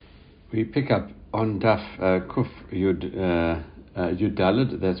We pick up on Daf Kuf Yud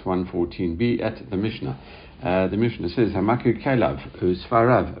Daled, that's 114b at the Mishnah. The Mishnah says, Hamaku Kalav,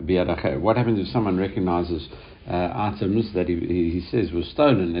 Usfarav Biadacher. What happens if someone recognizes items that he says was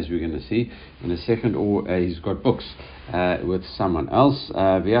stolen, as we're going to see in a second, or he's got books with someone else?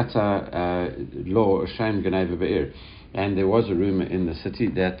 Viata Law Shem Geneva Be'ir. And there was a rumor in the city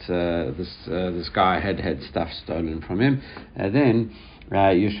that this guy had stuff stolen from him. Then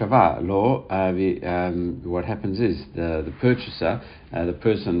Yeshava law. What happens is the purchaser, the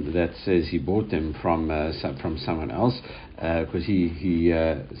person that says he bought them from someone else, because he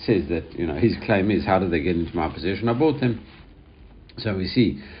says that his claim is, how did they get into my possession? I bought them. So we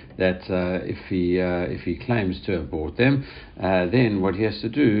see that if he claims to have bought them, then what he has to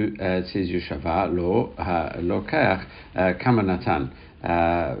do, it says Yeshava lo lokach kamanatan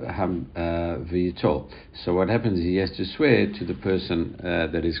v'yitol. So what happens is he has to swear to the person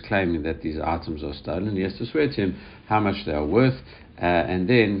that is claiming that these items are stolen. He has to swear to him how much they are worth, and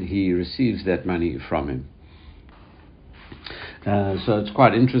then he receives that money from him. So it's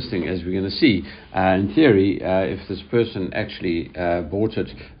quite interesting, as we're going to see. In theory, if this person actually bought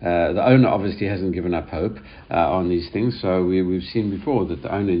it, the owner obviously hasn't given up hope on these things. So we've seen before that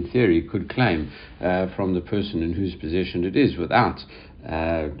the owner, in theory, could claim from the person in whose possession it is without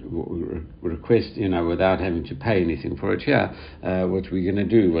request, without having to pay anything for it. Here, what we're going to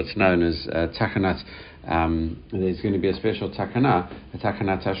do, what's known as Takanat. There's going to be a special Takanat, a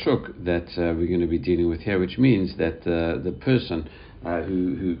Takanat hashuk, that we're going to be dealing with here, which means that the person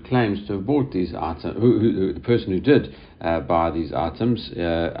who claims to have bought these items, the person who did buy these items,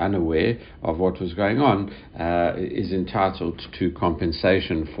 unaware of what was going on, is entitled to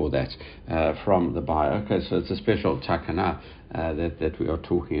compensation for that from the buyer. Okay, so it's a special Takanat that we are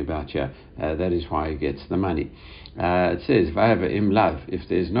talking about here. That is why he gets the money. It says, Vayava im lav, if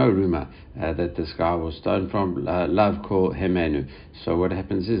there's no rumor that this guy was stolen from, lav kol hemenu. So what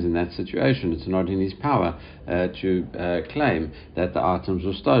happens is, in that situation, it's not in his power to claim that the items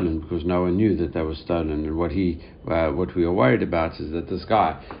were stolen, because no one knew that they were stolen. And what we are worried about is that this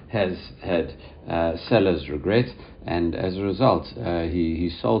guy has had seller's regret, and as a result, he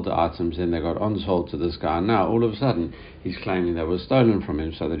sold the items, and they got unsold to this guy. Now, all of a sudden, he's claiming they were stolen from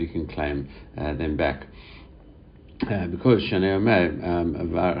him so that he can claim them back. Because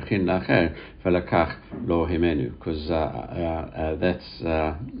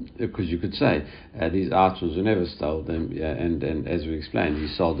because you could say these items were never stolen, and as we explained, he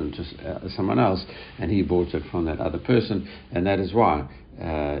sold them to someone else, and he bought it from that other person, and that is why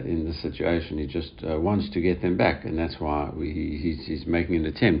in this situation he just wants to get them back, and that's why he's making an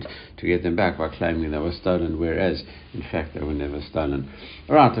attempt to get them back by claiming they were stolen, whereas in fact they were never stolen.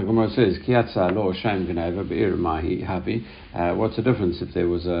 Alright, the Gemara says, what's the difference if there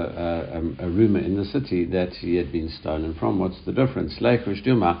was a rumor in the city that he had been stolen from? What's the difference?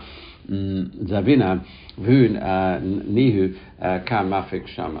 Zavina nihu kamafik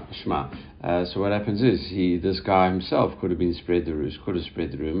shma. So what happens is, this guy himself could have spread the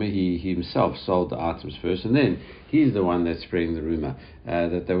rumor. He himself sold the items first, and then he's the one that's spreading the rumor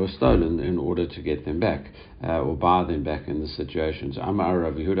that they were stolen in order to get them back or buy them back in the situations. Amar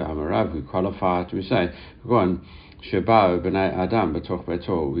Rav Yehuda Amar Rav, we qualify to say, go on. Shabao b'nei Adam b'toch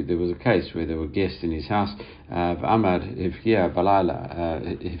beto. There was a case where there were guests in his house. V'amad hivgia balala,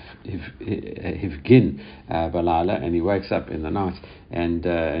 hivgin balala, and he wakes up in the night and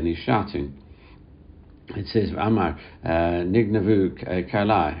he's shouting. It says, Amar nignavu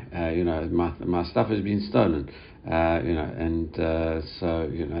kalai, my stuff has been stolen. And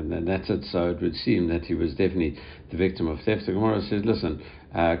that's it. So it would seem that he was definitely the victim of theft. The Gemara says, listen,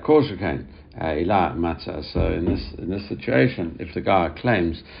 kol shekain ila matzah. So in this situation, if the guy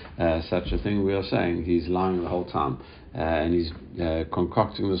claims such a thing, we are saying he's lying the whole time, and he's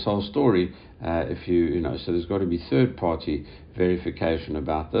concocting this whole story. So there's got to be third party verification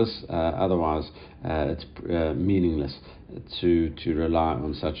about this. Otherwise, it's meaningless to rely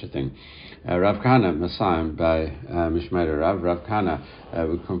on such a thing. Rav Kamma Masayim by Mishmei Rav. Rav Kamma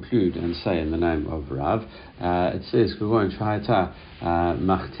would conclude and say in the name of Rav. It says, no,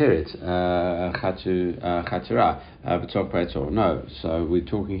 so we're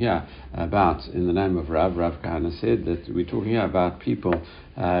talking here about, in the name of Rav Kamma said that we're talking here about people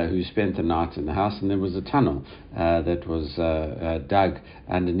who spent the night in the house, and there was a tunnel that was dug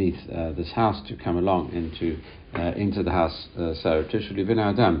underneath this house to come along into the house. So Tishuli Vin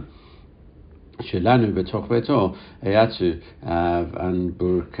Adam Shelanu betoch beto ayatsu and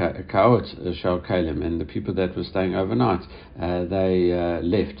burkaot shal kalim, and the people that were staying overnight, they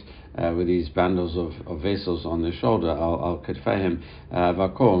left with these bundles of vessels on their shoulder. Al Kedfehim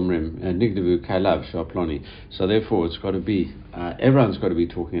Vakomrim Nigdavu Kailav Shaploni. So therefore, it's got to be everyone's got to be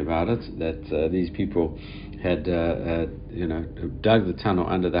talking about it. That these people had dug the tunnel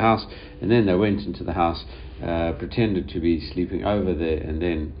under the house, and then they went into the house, pretended to be sleeping over there, and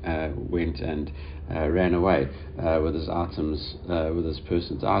then went and ran away with his items, with this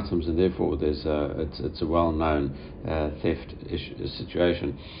person's items, and therefore it's a well-known theft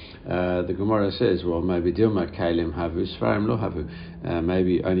situation. The Gemara says, well, maybe Dilma Kalim Havu Sfarim Lo Havu.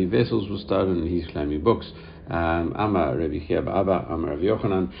 Maybe only vessels were stolen, and he's claiming books. Amar Rabbi Chia Abba, Amar Rabbi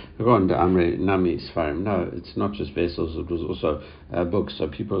Yochanan, Ronda Amre Nami Sfarim. No, it's not just vessels, it was also books. So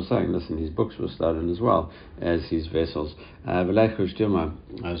people are saying, listen, his books were stolen as well as his vessels. V'leichush Dilma,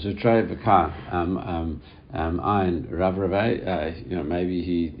 Zutrei V'ka, Ein Rav Ravei, maybe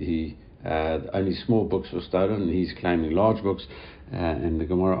he only small books were stolen, and he's claiming large books. And the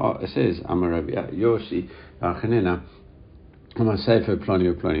Gemara says, Amar Rabbi Yoshi, Achanina, Amar Sefer Ploni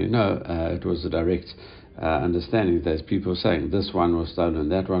or Ploni. No, it was a direct understanding. There's people saying this one was stolen,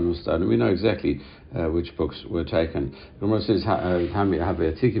 that one was stolen. We know exactly which books were taken. Gemara says,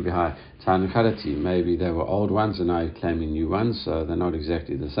 maybe they were old ones and now you're claiming new ones, so they're not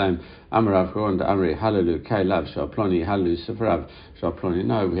exactly the same.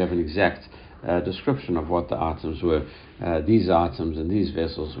 No, we have an exact description of what the items were. These items and these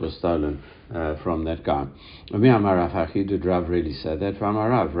vessels were stolen from that guy. Did Rav really say that?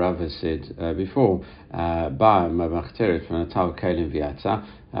 Rav has said before,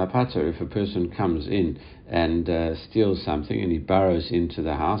 if a person comes in and steals something, and he burrows into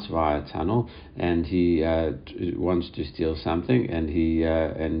the house via a tunnel, and he wants to steal something, and he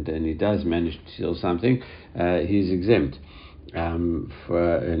does manage to steal something, he's exempt. And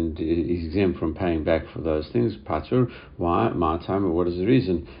he's exempt from paying back for those things. Patur, why? My time. What is the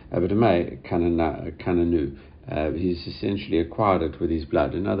reason? Kananu. He's essentially acquired it with his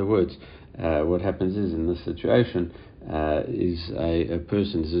blood. In other words, what happens is in this situation is a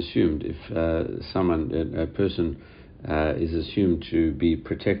person is assumed if a person is assumed to be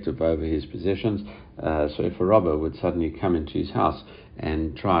protective over his possessions. So if a robber would suddenly come into his house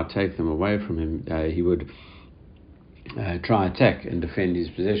and try to take them away from him, he would try attack and defend his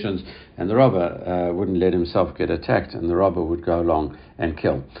possessions, and the robber wouldn't let himself get attacked, and the robber would go along and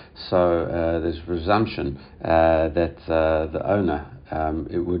kill. So there's presumption that the owner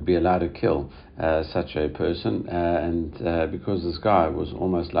it would be allowed to kill such a person, and because this guy was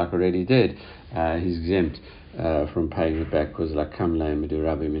almost like already dead, he's exempt from paying it back, because like kamle midu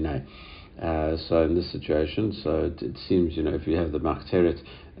rabbi minay. So in this situation, it seems, if you have the machteret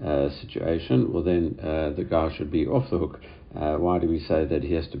situation, well then the guy should be off the hook. Why do we say that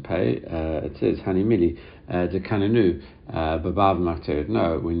he has to pay? It says hanimili de kananu babav machteret.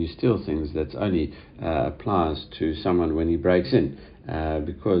 No, when you steal things, that only applies to someone when he breaks in,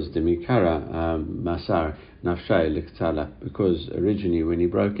 because the mikara maaser nafshay liktala. Because originally when he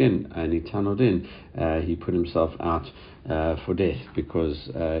broke in and he tunneled in, he put himself out for death, because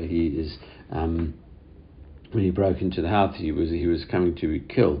he is. When he broke into the house, he was coming to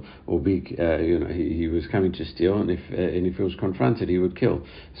kill, or he was coming to steal, and if he was confronted, he would kill.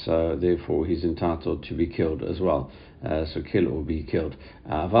 So therefore, he's entitled to be killed as well. So kill or be killed.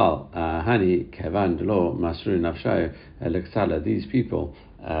 Aval hani kevan lo masru nafshay lektala. These people,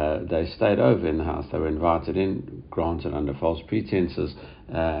 they stayed over in the house. They were invited in, granted under false pretenses,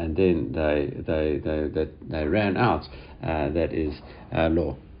 and then they ran out. That is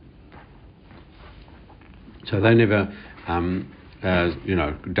law. So they never,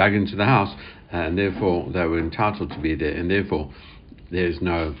 dug into the house, and therefore they were entitled to be there, and therefore they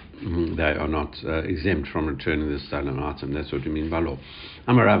are not exempt from returning the stolen item. That's what you mean by law.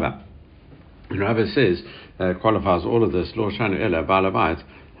 Amar Rava. Rava says, qualifies all of this, Lo Shanu Ela Balabait,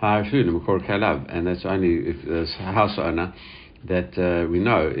 Hashuk Makor Kalav, and that's only if the house owner that we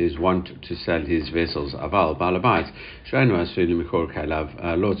know is want to sell his vessels. Aval Balabait, Shanu Asfili Makor Kalav,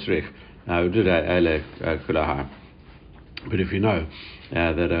 Lo Tzrich. But if you know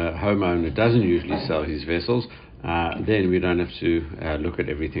that a homeowner doesn't usually sell his vessels, then we don't have to look at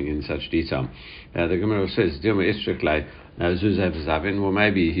everything in such detail. The Gemara says, well,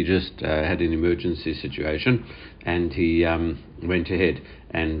 maybe he just had an emergency situation and he went ahead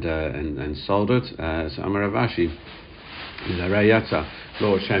and sold it. So Amar Ravashi,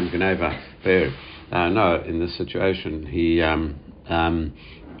 Lord Shem Geneva. No, in this situation,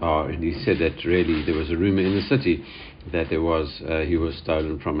 and he said that really there was a rumor in the city that he was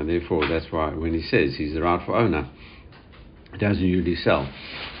stolen from, and therefore that's why when he says he's the rightful owner, he doesn't usually sell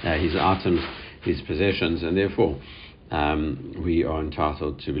his items, his possessions, and therefore we are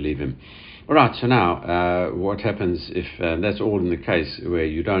entitled to believe him. All right, so now what happens if that's all in the case where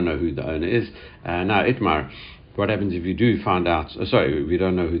you don't know who the owner is? Now, Itmar, what happens if you do find out, we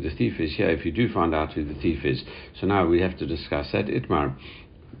don't know who the thief is here, if you do find out who the thief is? So now we have to discuss that. Itmar.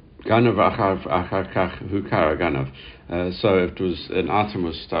 Ganav achar kach hukara ganav. So if it was an item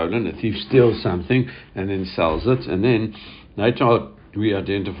was stolen, a thief steals something and then sells it, and then later we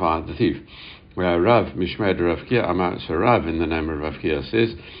identify the thief. Where Rav Mishmed Rav Kia Amar, so Rav in the name of Rav Kia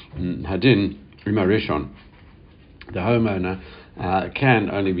says, Hadin Imarishon, the homeowner can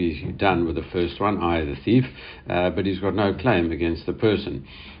only be done with the first one, i.e. the thief, but he's got no claim against the person,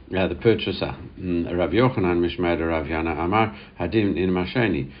 the purchaser. Rav Yochanan Mishmed Rav Yana Amar Hadin in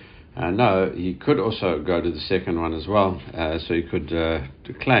Masheni. No, he could also go to the second one as well, so he could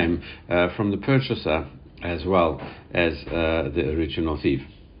claim from the purchaser as well as the original thief.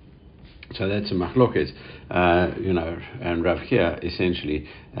 So that's a machloket, and Rav Chia essentially,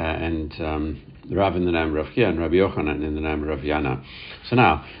 and Rav in the name of Rav Chia and Rabbi Yochanan in the name of Rav Yana. So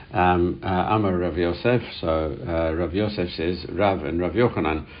now, Amar Rav Yosef, so Rav Yosef says Rav and Rav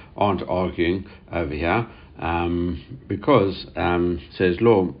Yochanan aren't arguing over here, because, says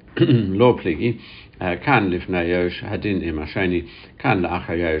Law Pligi, kan lifnei yosh hadin im hasheni, kan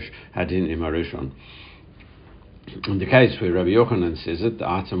la'achar yosh hadin im harishon. In the case where Rabbi Yochanan says it, the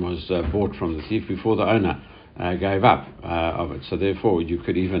item was bought from the thief before the owner gave up of it. So therefore, you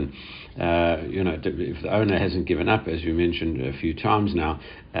could even, if the owner hasn't given up, as you mentioned a few times now,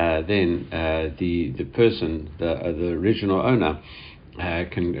 then the person, the original owner,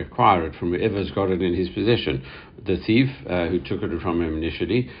 can acquire it from whoever's got it in his possession, the thief who took it from him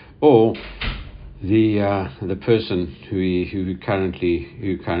initially, or the person who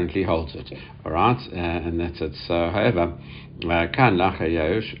currently holds it. All right, and that's it. So, however, kan lachar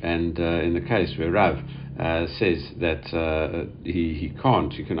yosh, and in the case where Rav says that he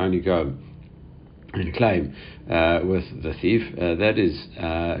can only go and claim with the thief, that is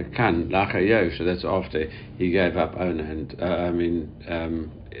kan lachar yosh. So that's after he gave up owner, and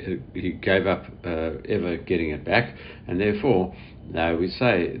he gave up ever getting it back, and therefore we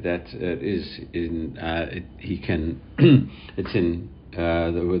say that it is in he can it's in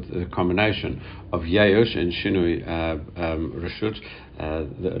with the combination of yayosh and shinui reshut,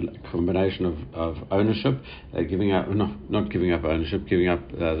 the combination of ownership, giving up not giving up ownership, giving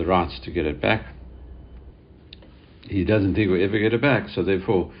up the rights to get it back. He doesn't think we'll ever get it back, so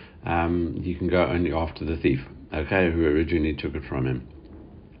therefore he can go only after the thief, okay, who originally took it from him.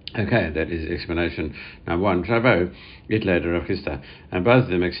 Okay, that is explanation number one. Travo, it later Rav Chisda, and both of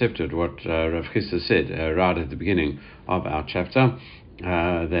them accepted what Rav Chisda said right at the beginning of our chapter,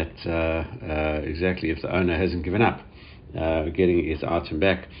 that exactly if the owner hasn't given up getting his item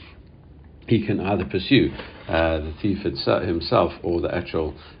back, he can either pursue the thief himself or the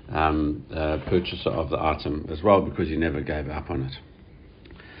actual purchaser of the item as well, because he never gave up on it.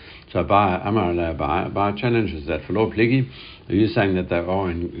 So Bai challenges that for Law Pligi. Are you saying that they are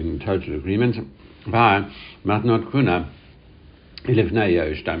in total agreement? Bai matnot kuna ilivnei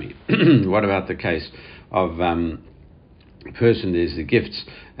yosh dami. What about the case of person? There's the gifts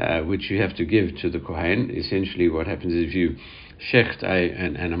which you have to give to the kohen. Essentially, what happens is if you shecht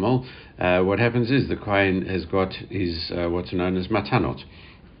an animal, what happens is the kohen has got his what's known as matanot.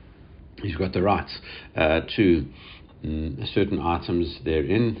 He's got the rights to certain items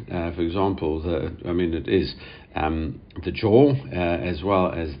therein. For example, it is the jaw as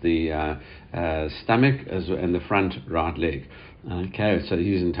well as the stomach and the front right leg. Okay, so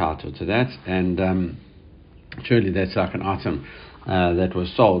he's entitled to that, and surely that's like an item that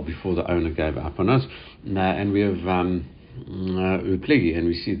was sold before the owner gave up on us. And we have Upligi, and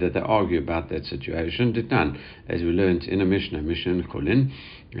we see that they argue about that situation. Ditnan, as we learned in a Mishnah Kolin,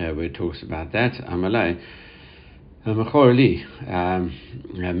 where it talks about that. Amalei. Sell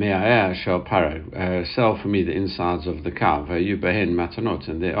for me the insides of the cow. Matanot,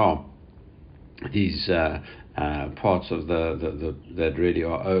 and there are these parts of the that really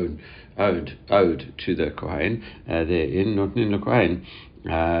are owed to the kohen. Therein, not in the kohen.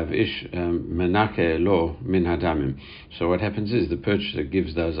 So what happens is the purchaser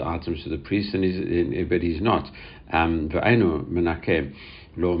gives those items to the priest, but he's not.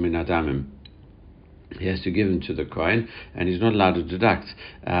 he has to give them to the Kohen, and he's not allowed to deduct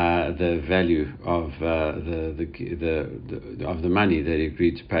the value of of the money that he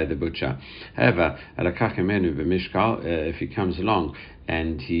agreed to pay the butcher. However, if he comes along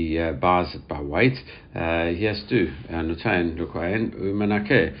and he buys it by weight, he has to notain the Kohen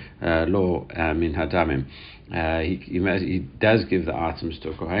umanake lo min hadamim. He does give the items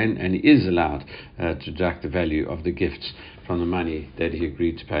to a Kohen, and he is allowed to deduct the value of the gifts from the money that he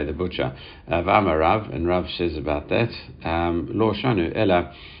agreed to pay the butcher. V'amar Rav, and Rav says about that, Lo shanu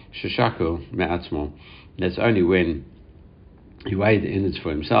ela sheshaku me'atzmo. That's only when he weighed the innards for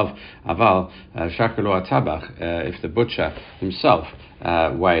himself. Aval shakalo atabach, if the butcher himself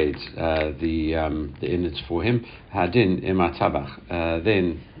weighed the innards for him, hadin imatabach,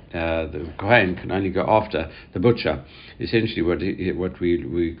 then the Kohen can only go after the butcher. Essentially, what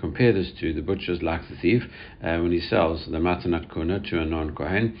we compare this to, the butcher's like the thief when he sells the matanat kuna to a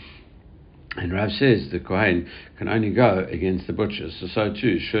non-Kohen. And Rav says the Kohen can only go against the butcher. So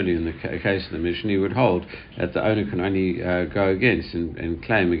too, surely in the case of the Mishnah, he would hold that the owner can only go against and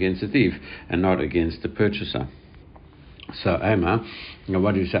claim against the thief and not against the purchaser. So, Emma,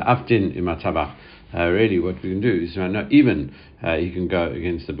 what do you say? Afdin imatabach. Really, what we can do is even he can go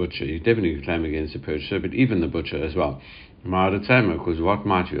against the butcher. You definitely can claim against the purchaser, but even the butcher as well. Because what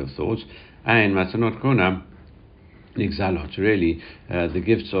might you have thought? Ein matanot kuna nigzalot. Really, the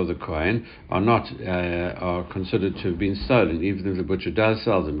gifts of the Kohen are considered to have been stolen, even if the butcher does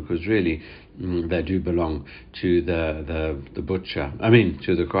sell them, because really they do belong to the butcher.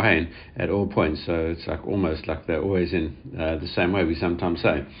 To the Kohen at all points. So it's almost like they're always in the same way we sometimes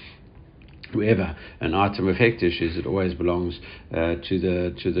say. Wherever an item of hektish is, it always belongs to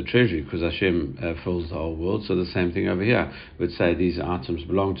the treasury, because Hashem fills the whole world. So the same thing over here would say these items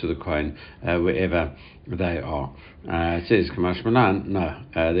belong to the Kohen wherever they are. It says Kamash Manan, no.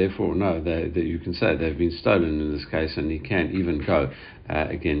 Therefore, no. That you can say they've been stolen in this case, and he can't even go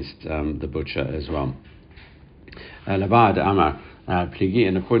against the butcher as well. Labad Amar. Pligi,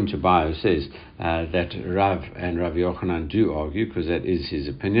 and according to Bio, says that Rav and Rav Yochanan do argue, because that is his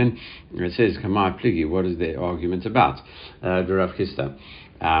opinion. It says, Kamai Pligi, what is their argument about? The Rav Chisda.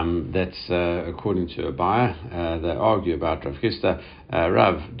 That's according to Abaya. They argue about Rav Chisda.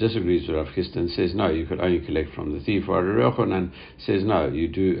 Rav disagrees with Rav Chisda and says, no, you could only collect from the thief. Or Rav Yochanan says, no, you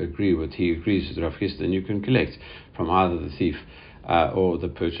do agree with, he agrees with Rav Chisda, and you can collect from either the thief or the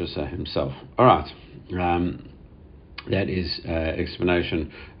purchaser himself. All right. That is explanation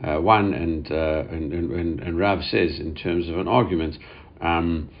one, and Rav says in terms of an argument,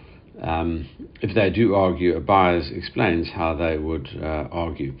 if they do argue, Abayas explains how they would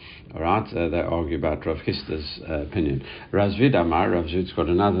argue. All right, they argue about Rav Chisda's opinion. Rav Zvid Amar, Rav Zvid's got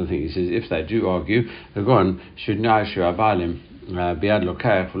another thing. He says if they do argue, the Gon should naishu abalim biad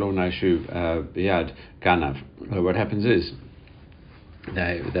lokach v'lo naishu biad ganav. What happens is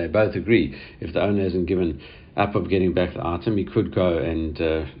they both agree. If the owner hasn't given up of getting back the item, he could go and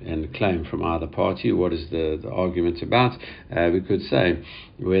claim from either party. What is the argument about? We could say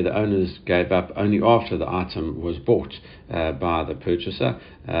where the owners gave up only after the item was bought by the purchaser,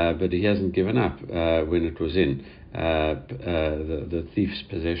 but he hasn't given up when it was in the thief's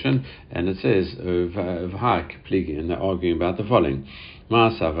possession. And it says v'hak pligi, and they're arguing about the following.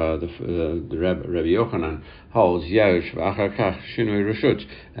 Ma'asava, the Rabbi Yochanan holds Yerush v'achar kach shinui reshut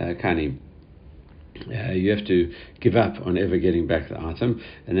kani. You have to give up on ever getting back the item,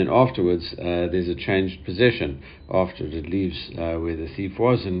 and then afterwards there's a changed possession after it leaves where the thief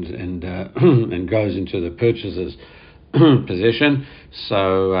was and and goes into the purchaser's possession.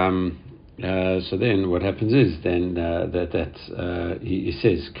 So then what happens is then he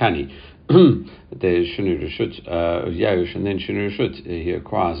says kani. There's Shinu Reshut Yahush, and then Shinu Reshut, he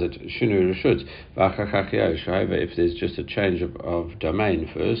acquires it Shinu Reshut V'achachach Yahush. However, if there's just a change of domain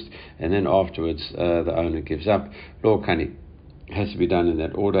first, and then afterwards the owner gives up, Lo Kani, has to be done in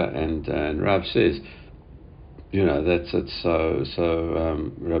that order. And Rav says, that's it. So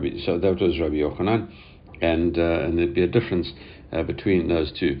that was Rabbi Yochanan, and there'd be a difference between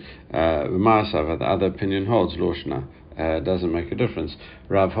those two. Maaser, the other opinion holds Loshna. Doesn't make a difference.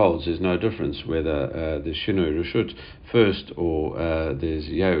 Rav holds there's no difference whether there's Shinoi Reshut first or there's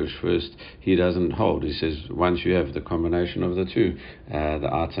Yahush first. He doesn't hold. He says once you have the combination of the two, the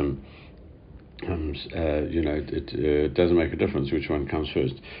item comes, it doesn't make a difference which one comes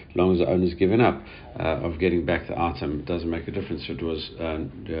first. As long as the owner's given up of getting back the item, it doesn't make a difference if it was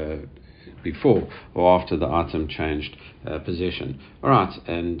before or after the item changed possession. All right,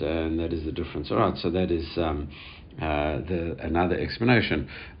 and that is the difference. All right, so that is another explanation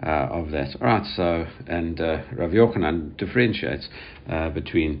of that. All right, so and Rav Yochanan differentiates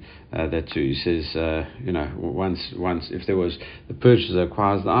between that two. He says, once if there was the purchaser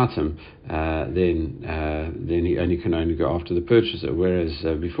acquires the item, then he can only go after the purchaser, whereas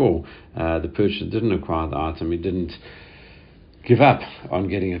before the purchaser didn't acquire the item, he didn't give up on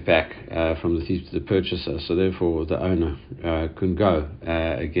getting it back from the thief to the purchaser, so therefore the owner can go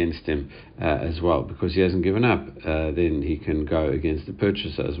against him as well, because he hasn't given up. Then he can go against the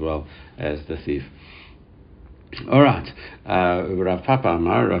purchaser as well as the thief. All right, Rav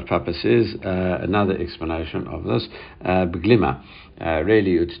Papa says another explanation of this. Beglima,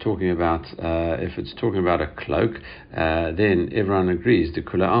 really, it's talking about if it's talking about a cloak, then everyone agrees the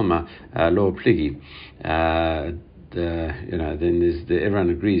kula alma law pligi. Then everyone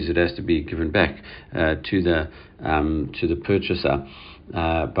agrees it has to be given back to the purchaser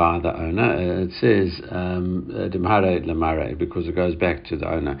by the owner. It says demare lamare, because it goes back to the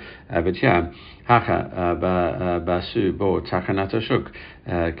owner. But yeah, hacha basu bo takanat hashuk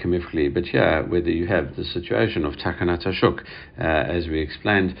kamifli. But yeah, whether you have the situation of takanat hashuk, as we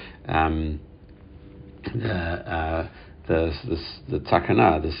explained, the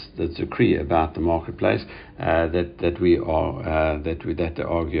takana, the decree about the marketplace that they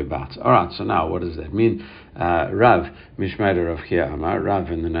argue about. All right, so now what does that mean? Rav Mishmeder Rav Chia Amar, Rav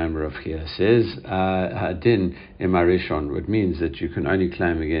in the name of Rav Chia says din imarishon, which means that you can only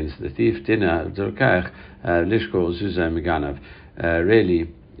claim against the thief. Dina dorkach lishkol zuzah meganav. Really,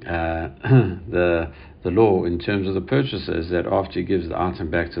 the law in terms of the purchaser is that after he gives the item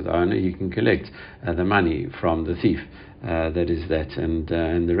back to the owner, he can collect the money from the thief. That is that, and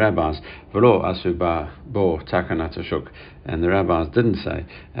the rabbis v'lo asu bo takanat hashuk, and the rabbis didn't say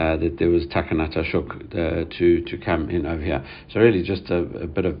that there was takanat hashuk to come in over here. So really, just a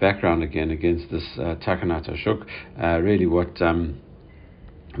bit of background again against this takanat hashuk. Really, what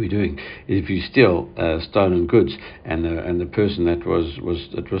we're doing, if you steal stolen goods, and the person that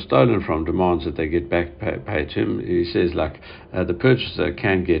was stolen from demands that they get back paid to him, he says the purchaser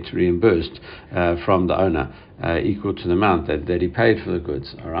can get reimbursed from the owner equal to the amount that he paid for the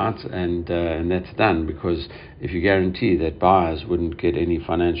goods. All right, and that's done because if you guarantee that buyers wouldn't get any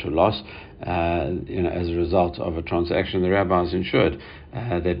financial loss as a result of a transaction, the rabbis ensured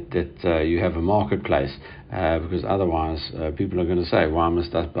that you have a marketplace, because otherwise people are going to say, why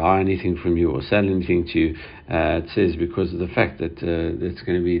must I buy anything from you or sell anything to you? It says because of the fact that it's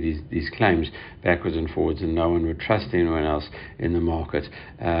going to be these claims backwards and forwards, and no one would trust anyone else in the market,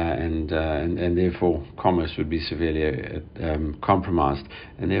 and therefore commerce would be severely compromised,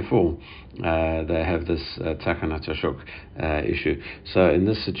 and therefore they have this takanat hashuk issue. So in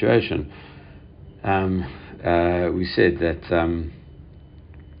this situation, we said that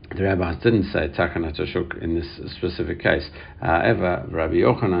the rabbis didn't say takanat hashuk in this specific case. However, Rabbi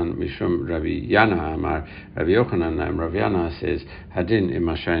Yochanan mishum Rabbi Yana Amar, Rabbi Yochanan Rabbi Yana says hadin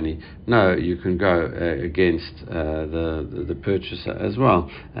imashani. No, you can go against the purchaser as well.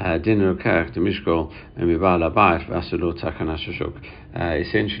 Din rukach the mishkol mibal abayit v'asulo takanat hashuk.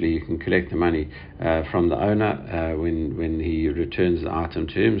 Essentially, you can collect the money from the owner when he returns the item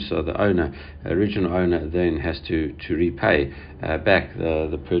to him. So the original owner, then has to repay back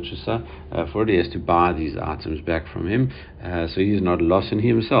the purchaser for it. He has to buy these items back from him. So he's not a loss, and he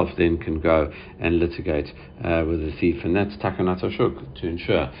himself then can go and litigate with the thief, and that's takanat hashuk, to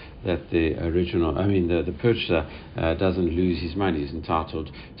ensure that the purchaser doesn't lose his money. He's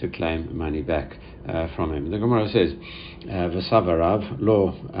entitled to claim money back from him. The Gemara says, "V'sava Rav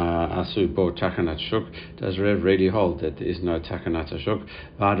lo asu bo takanat hashuk." Does Rav really hold that there is no takanat hashuk?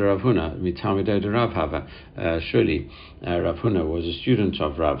 V'ada Rav Huna mitamidei de Rav hava. Surely Rav Huna was a student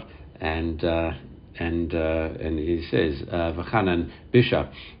of Rav, and he says v'chanan bisha,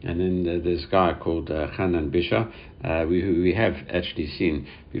 and then there's a guy called Chanan Bisha, we have actually seen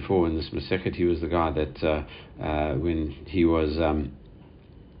before in this Masechet. He was the guy that when he was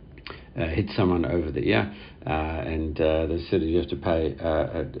hit someone over the ear, and they said you have to pay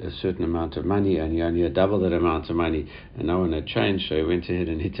a certain amount of money, and he only had double that amount of money, and no one had changed, so he went ahead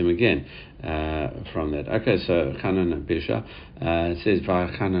and hit him again from that. Okay, so Chanan Bisha says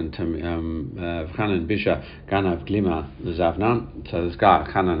Chanan Bisha Ganav Glima Zavnan. So this guy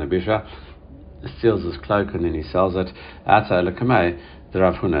Chanan Bisha steals his cloak and then he sells it. Ata Lakamei the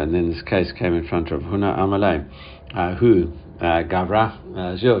Rav Huna, and then this case came in front of Huna Amalei, who Gavra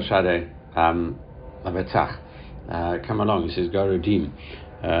Zil Shade Avetach. Come along, he says, go redeem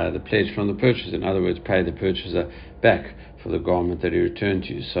the pledge from the purchaser. In other words, pay the purchaser back for the garment that he returned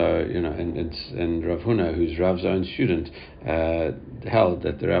to you. So, and Rav Huna, who's Rav's own student, held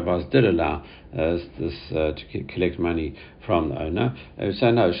that the rabbis did allow this to collect money from the owner.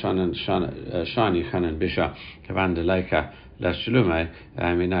 So no, Shani Chanan Bisha Kavan Deleka Lashulume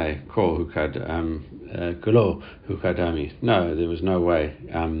Minay Kol Hukad Kulo Hukadami. No, there was no way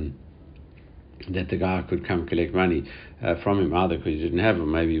that the guy could come collect money from him, either because he didn't have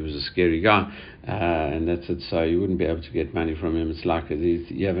him, maybe he was a scary guy, and that's it, so you wouldn't be able to get money from him. It's like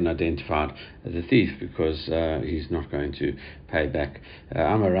you haven't identified the thief, because he's not going to pay back.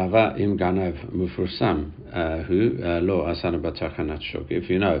 Amarava im ganav mufursam hu lo asana batakanat shuk. If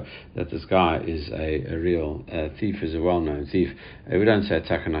you know that this guy is a real thief, is a well-known thief, we don't say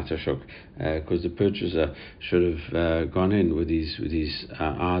takanat shuk, because the purchaser should have gone in with his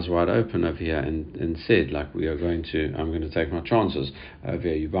eyes wide open over here and said, like, I'm going to take my chances over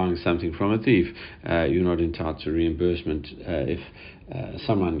here. You're buying something from a thief, you're not entitled to reimbursement if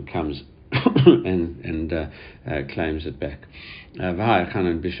someone comes and claims it back. But surely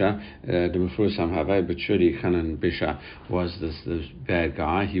Chanan Bisha was this bad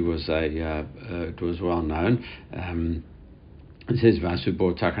guy. He was it was well known. It says Vasu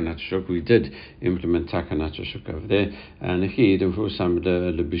bought Takanat hashuk. We did implement Takanat hashuk over there.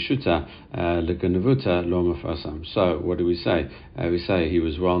 So what do we say? We say he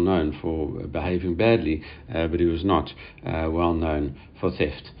was well known for behaving badly, but he was not well known for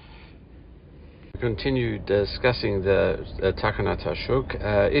theft. Continue discussing the Takanat hashuk.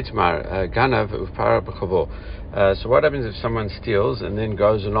 Itmar ganav upara b'chavo. So what happens if someone steals and then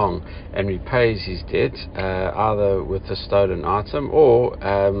goes along and repays his debt, either with a stolen item or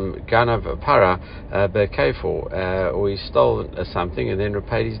ganav para bekefor, or he stole something and then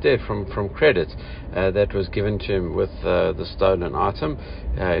repaid his debt from credit that was given to him with the stolen item?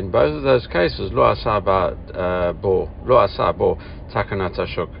 In both of those cases, lo asar bo Takanat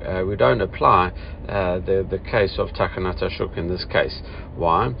hashuk. We don't apply the case of Takanat hashuk in this case.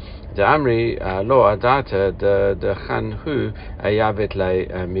 Why? The Amri lo adata the chanhu ayavet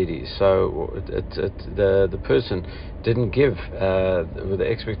le midi. So the person didn't give with the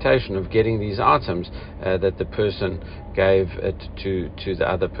expectation of getting these items that the person gave it to the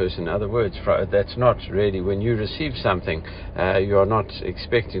other person. In other words, that's not really, when you receive something, you are not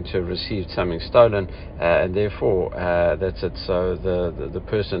expecting to have received something stolen, and therefore that's it. So the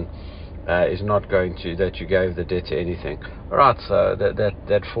person is not going to, that you gave the debt to anything. All right, so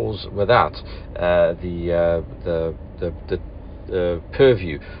that falls without the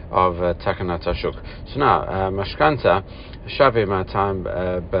purview of Takanat hashuk. So now, mashkanta shave matam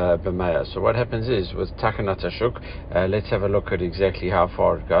b'maya. So what happens is with Takanat hashuk, let's have a look at exactly how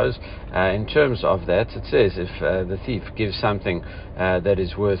far it goes. In terms of that, it says if the thief gives something that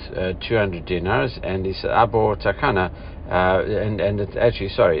is worth 200 dinars, and he says abor takana, and it's actually,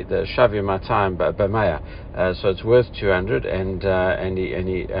 sorry, the shavi matam b'maya. So it's worth 200, and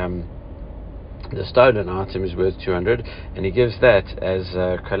he the stolen item is worth 200, and he gives that as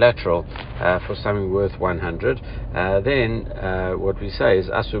collateral for something worth 100. Then what we say is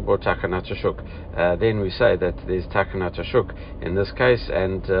asu bo takanat hashuk. Then we say that there's takanat hashuk in this case,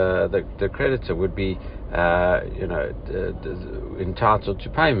 and the creditor would be entitled to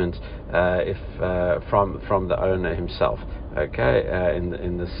payment if from the owner himself. Okay,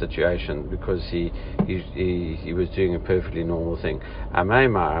 in this situation, because he was doing a perfectly normal thing.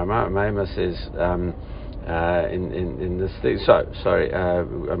 Amaima says in this thing. So sorry, I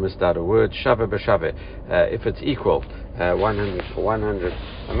missed out a word. Shave b'shave. If it's equal, 100 for 100.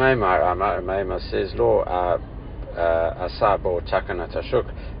 Amaima says law asab or Takanat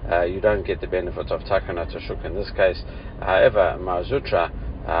hashuk. You don't get the benefit of Takanat hashuk in this case. However, Marzutra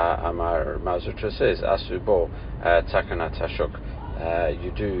says asubo Takanat hashuk.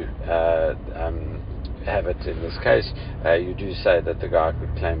 You do have it in this case. You do say that the guy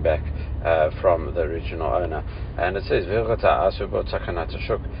could claim back from the original owner, and it says Virgata asubo Takanat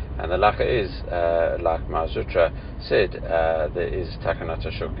hashuk, and the lacha is like Marzutra said, there is Takanat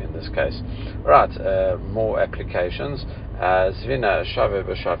hashuk in this case. Right, more applications. Zvina shave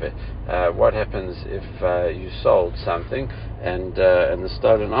b'shave. What happens if you sold something and the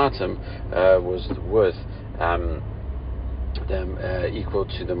stolen item was worth equal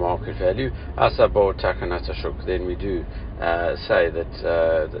to the market value? Asabo Takanat hashuk. Then we do say that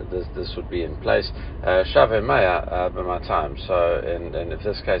this would be in place. Shave maya b'matam. So, and if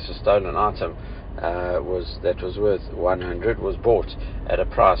this case a stolen item was worth 100 was bought at a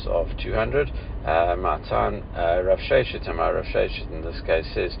price of 200. Matan Rav Sheshit in this case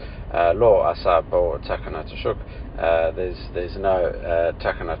says lo asab bo Takanat hashuk. There's no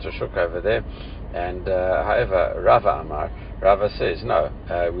Takanat hashuk over there. And however, Rava says no.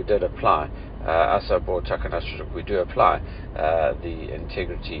 We did apply Asabo Takanat Hashuk. We do apply the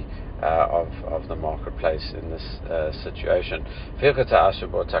integrity of the marketplace in this situation. Vilkata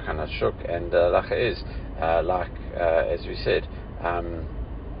Asabo Takanat Hashuk, and lacha is like as we said.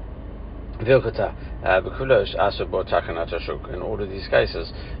 Vilkata Bekulosh Asabo Takanat Hashuk. In all of these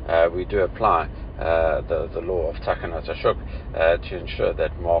cases, we do apply the law of Takanat Hashuk to ensure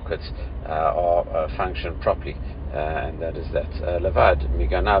that markets function properly, and that is that Levad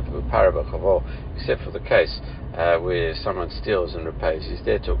Miganav Uparaba Chavo, except for the case where someone steals and repays his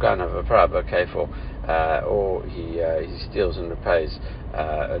debt, or Ganav Uparaba Kefo, or he steals and repays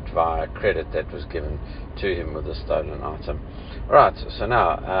via credit that was given to him with a stolen item. Right, so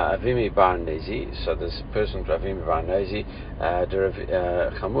now Avimi Bar Nezi, so this person Avimi Bar Nezi,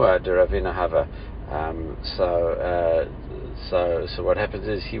 Chamua de Ravina Hava. So what happens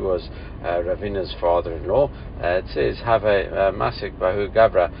is he was Ravina's father-in-law. It says have a masik bahu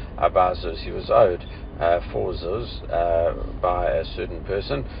gavra abazuz. He was owed 4 zuz by a certain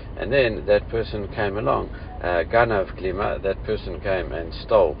person, and then that person came along. Ganav glima, that person came and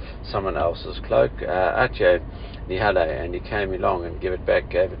stole someone else's cloak. Atye nihale, and he came along and gave it back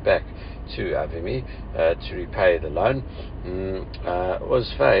to Avimi to repay the loan.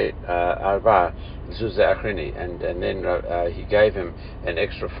 Was fay arba zuzah achrini, and then he gave him an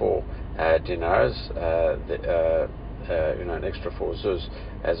extra 4 dinars, an extra 4 zuz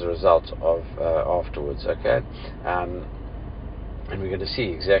as a result of afterwards. Okay. And we're going to see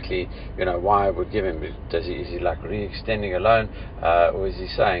exactly, why I would give him. Is he like re-extending a loan, or is he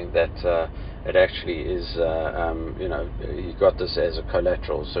saying that it actually is, he got this as a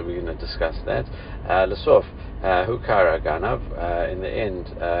collateral? So we're going to discuss that. Lasof, Hukara Ganav. In the end,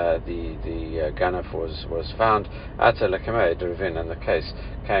 the Ganav was found. Ata Lakamei de Ravina, and the case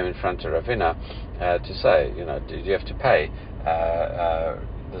came in front of Ravina to say, did you have to pay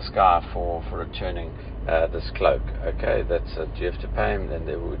this guy for returning this cloak? Okay, that's do you have to pay him? Then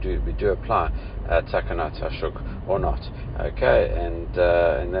we do apply Takanat Hashuk or not. Okay, and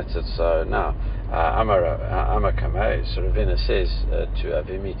that's it. So now Bava Kamma, so Ravina says to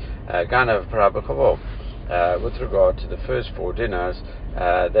Avimi, Ganav Parabakavo. With regard to the first 4 dinars,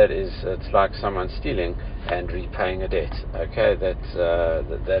 it's like someone stealing and repaying a debt. Okay,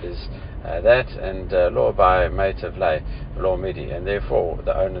 that is that, and law by mate of lay, law midi, and therefore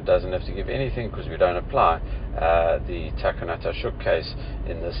the owner doesn't have to give anything because we don't apply the Takanat Hashuk case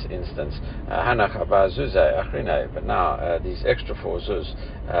in this instance. But now these extra 4 zuz,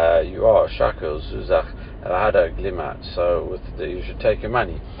 you are shakel zuzach hada glima, so you should take your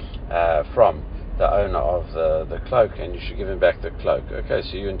money from the owner of the cloak, and you should give him back the cloak. Okay,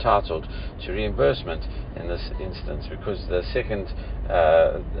 so you're entitled to reimbursement in this instance, because the second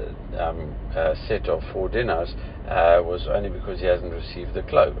set of 4 dinars was only because he hasn't received the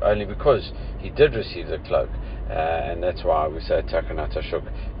cloak, only because he did receive the cloak, and that's why we say Takanat Hashuk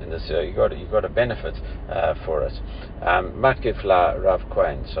in this. You got a benefit for it. Matkif la Rav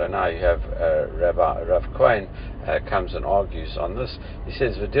Kohen. So now you have Rav Kohen comes and argues on this. He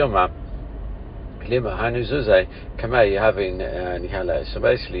says V'dilma. So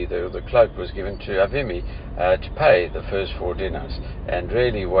basically the cloak was given to Avimi to pay the first 4 dinars, and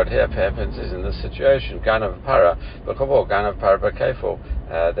really what happens is, in this situation, Ganav Para B'Chavor, Ganav Para B'Kefo,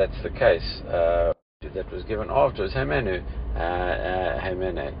 that's the case that was given afterwards, Hemenu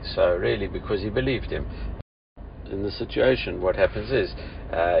Hemene. So really, because he believed him. In the situation, what happens is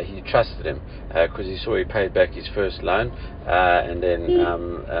he trusted him because he saw he paid back his first loan, and then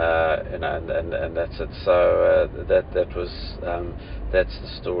and that's it. So that was that's the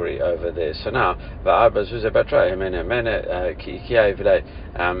story over there. So now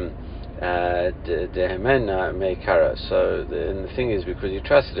so the thing is, because he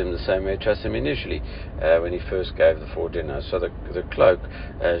trusted him the same way he trusted him initially when he first gave the 4 dinars. So the cloak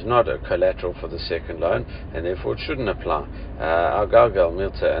is not a collateral for the second loan, and therefore it shouldn't apply. Our Galgal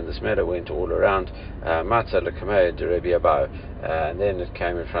Milta, and this matter went all around Mata Lakamei de Rebbe Abau, and then it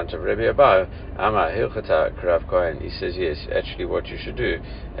came in front of Rebbe Abau. Ama Hilchata Rav Kohen. He says, yes, actually what you should do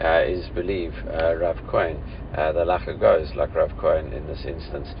is believe Rav Kohen. The lacha goes like Rav Kohen in this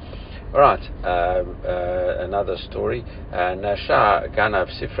instance. Alright, another story. Nasha Ganav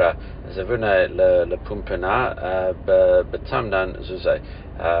Sifra Zavuna Lepumpena Betamnan Zuzay.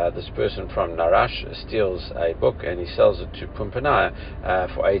 This person from Narash steals a book and he sells it to Pumpenai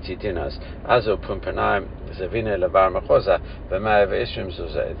for 80 dinars. Azo Pumpenai Zavine Lavar Mechoza, B'Ma'av Ishrim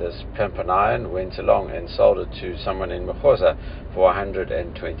Zuzeh. This Pampanayan went along and sold it to someone in Mechoza for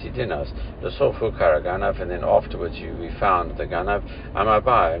 120 dinars. The Sofu Karaganav, and then afterwards we found the Ganav.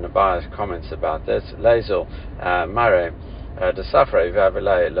 Amabai, and Abai comments about this. Lezel Mare. The Safra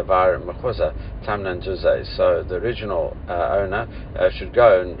Lavar Mechoza Tamnan Juzay. So the original owner should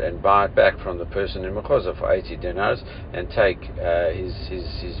go and buy it back from the person in Mechoza for 80 dinars and take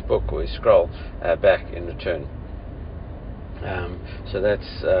his book or his scroll back in return. So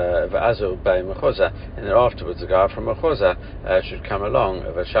that's V'azul Bei Mechoza, and then afterwards the guy from Mechoza should come along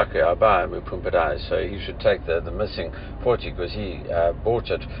V'shake Abai Mupumpadai. So he should take the missing 40 because he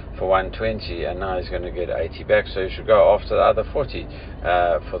bought it for 120 and now he's going to get 80 back. So he should go after the other 40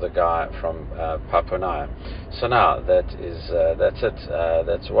 for the guy from Papanaya. So now that's it.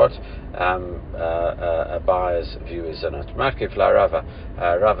 That's what a buyer's view is on it. Makif la Rava.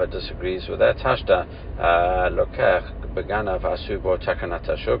 Rava disagrees with that. Hashda lokach beganav asubo takanat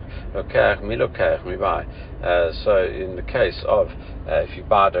hashuk lokach milokach mi buy. So in the case of if you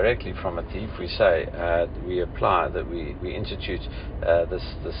buy directly from a thief, we say we apply that we institute this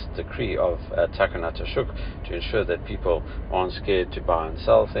decree of Takanat hashuk to ensure that people aren't scared to buy and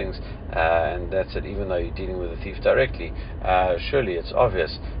sell things, and that's it. Even though you're dealing with a thief directly, surely it's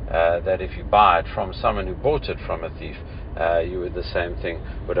obvious that if you buy it from someone who bought it from a thief, the same thing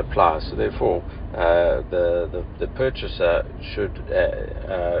would apply. So therefore, the purchaser should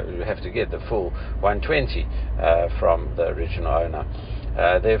have to get the full 120 from the original owner.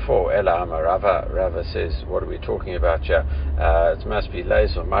 Therefore, Ela Amar Rava says, what are we talking about here? It must be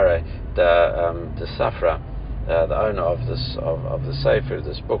Leis or Mare, the Safra, the owner of the sefer,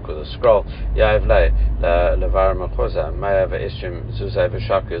 this book or the scroll.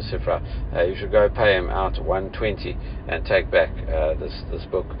 You should go pay him out 120 and take back this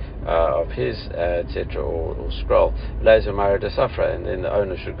book of his, etc., or scroll. And then the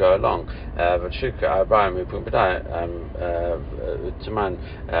owner should go along.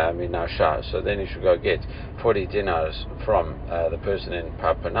 So then he should go get 40 dinars from the person in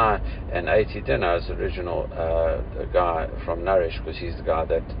Papanai and 80 dinars the original guy from Narish, because he's the guy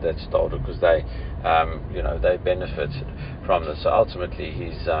that stole it, because they benefited from this. So ultimately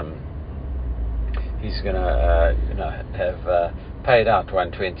he's going to have paid out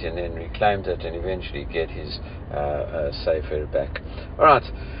 120 and then reclaimed it and eventually get his sefer back. All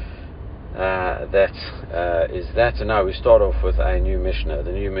right. That is that. And now we start off with a new Mishnah.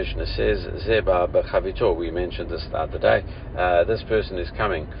 The new Mishnah says, Zeba b'chavito. We mentioned this the other day. This person is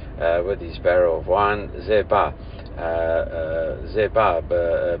coming with his barrel of wine. Zeba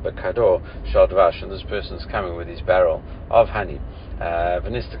b'kado shaldvash. And this person is coming with his barrel of honey.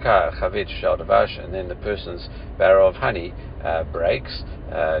 V'nistaka chavit shaldvash. And then the person's barrel of honey breaks,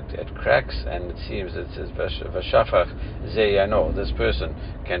 it cracks, and it seems it says v'shafach zeyano. This person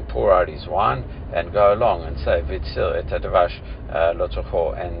can pour out his wine and go along and say vitzil et advash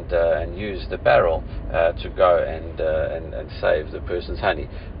lotocho, and use the barrel to go and save the person's honey.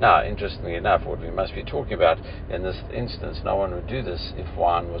 Now, interestingly enough, what we must be talking about in this instance, no one would do this if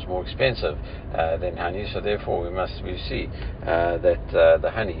wine was more expensive than honey. So therefore, we see that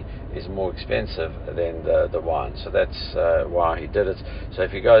the honey is more expensive than the wine. So that's why he did it. So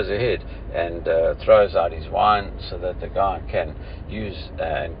if he goes ahead and throws out his wine so that the guy can use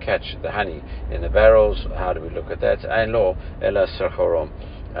and catch the honey in the barrels, how do we look at that? Ein lo ela serchorom.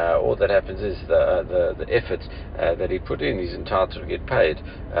 All that happens is the effort that he put in, he's entitled to get paid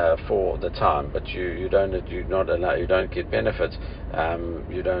for the time, but you don't get benefits,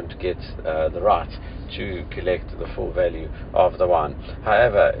 you don't get the right to collect the full value of the wine.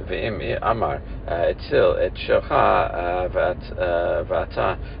 However, v'im amar etzil et shocha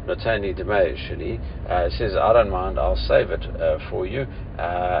v'ata notani demei sheli, says, I don't mind, I'll save it for you,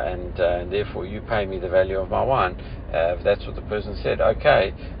 and therefore you pay me the value of my wine. If that's what the person said,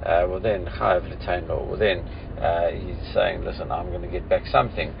 okay, well then chayav l'tain lo. Well then he's saying, listen, I'm going to get back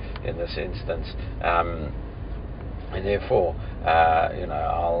something in this instance, and therefore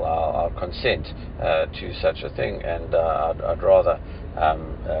I'll consent to such a thing, and I'd rather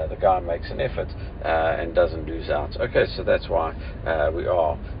the guy makes an effort and doesn't lose out. Okay, so that's why we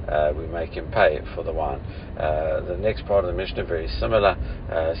make him pay for the wine. The next part of the Mishnah, very similar,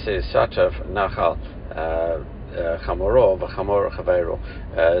 says Satav Nachal Chamoro v'Chamor Chaveiro,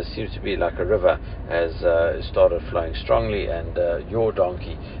 seems to be like a river has started flowing strongly, and your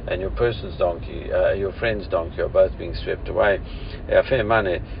donkey and your person's donkey, your friend's donkey, are both being swept away. My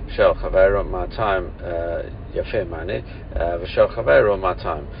time Yafeh Mane, V'shel Chaveiro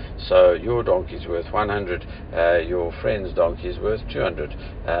Matam. So your donkey's worth 100, your friend's donkey is worth 200.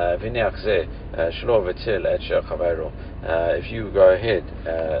 V'niach zeh shelo v'til et shel Chaveiro. If you go ahead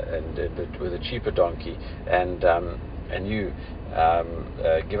with a cheaper donkey and you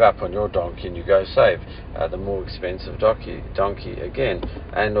give up on your donkey and you go save the more expensive donkey again,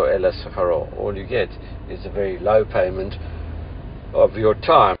 and or ela sacharo, all you get is a very low payment of your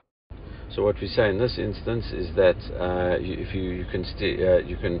time. So what we say in this instance is that if you can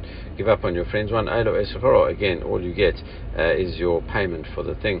give up on your friend's one, again, all you get is your payment for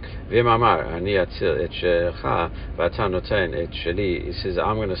the thing. He says,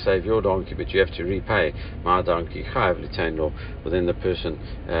 I'm going to save your donkey, but you have to repay my donkey. Well, then the person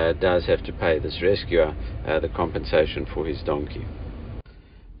does have to pay this rescuer the compensation for his donkey.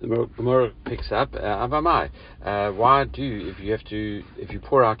 The Gemara picks up, Avamai. Why if you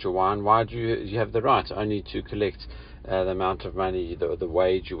pour out your wine, why do you have the right only to collect the amount of money, the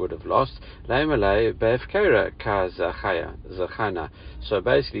wage you would have lost? So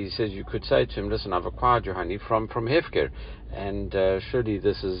basically, he says you could say to him, listen, I've acquired your honey from Hefker, and surely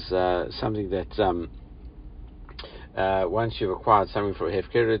this is something that. Once you've acquired something for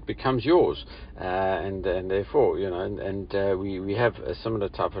Hefker, it becomes yours, and therefore, we have a similar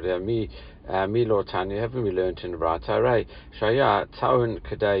type of Milo Tanya, haven't we learned in Ratarei? Shaya Taun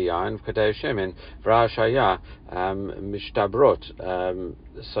Kadei Yain Kadei Shemen Vra Shaya Mishtabrot.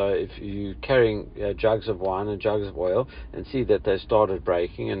 So if you're carrying jugs of wine and jugs of oil and see that they started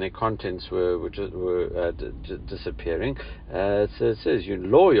breaking and their contents were disappearing, it says you're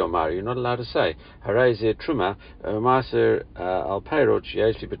not allowed to say Harei Terumah maaser al peirot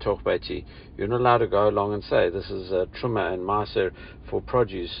sheyesh li betoch beiti. You're not allowed to go along and say this is Terumah and maaser for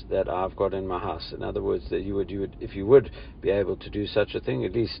produce that I've got in my house. In other words, that you would if you would be able to do such a thing,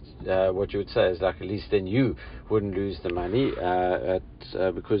 at least what you would say is at least then you wouldn't lose the money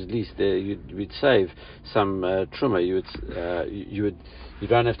because at least you'd save some Terumah. You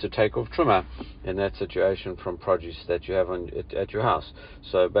don't have to take off Terumah in that situation from produce that you have at your house.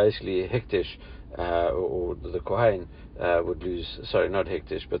 So basically, hektish or the Kohen would lose. Sorry, not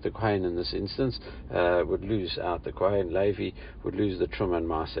hektish, but the Kohen in this instance would lose out. The Kohen Levi would lose the Terumah and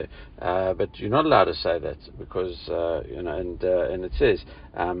maaser. But you're not allowed to say that because and it says.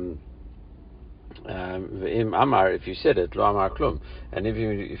 Amar, if you said it, lo amar klum, and if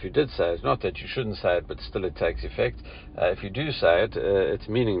you did say it, not that you shouldn't say it, but still it takes effect. If you do say it, it's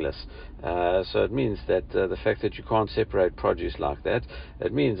meaningless. So it means that the fact that you can't separate produce like that,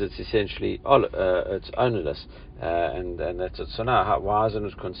 it means it's essentially it's ownerless, and that's it. So now, why isn't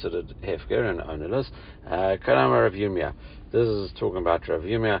it considered hefker and ownerless? Karama Rav Yirmiyah. This is talking about Rav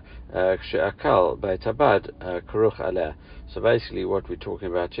Yirmiyah. Akal beitabad karuch aleh. So basically what we're talking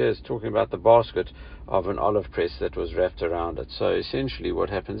about here is talking about the basket of an olive press that was wrapped around it. So essentially what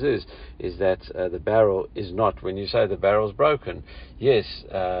happens is that the barrel is not, when you say the barrel's broken, yes,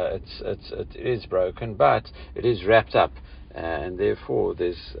 it is broken, but it is wrapped up. And therefore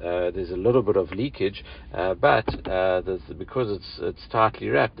there's a little bit of leakage, but because it's tightly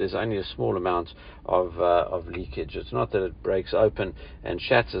wrapped, there's only a small amount of leakage. It's not that it breaks open and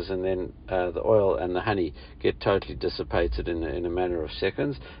shatters, and then the oil and the honey get totally dissipated in a matter of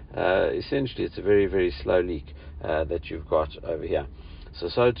seconds. Essentially, it's a very, very slow leak that you've got over here.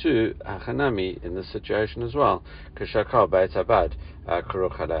 So too, Hanami in this situation as well. Kashakal Beit Abad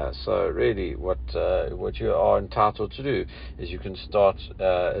Kurukhala. So really, what you are entitled to do is you can start.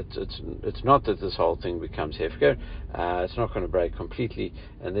 It's not that this whole thing becomes hefker. It's not going to break completely,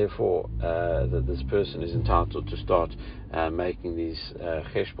 and therefore that this person is entitled to start making these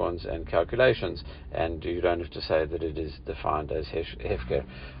cheshbons and calculations, and you don't have to say that it is defined as hefker.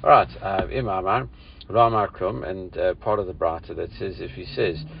 All right, Imamar. And part of the Brata that says, if he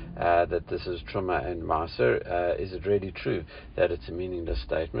says that this is Terumah and maaser, is it really true that it's a meaningless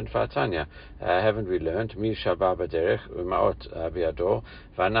statement? Vatanya, haven't we learned? Mir shabba b'derech u'maot bi'ador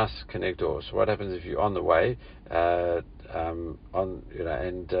v'anas kenegdor. So what happens if you're on the way? You're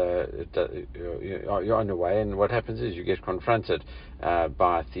on the way, and what happens is you get confronted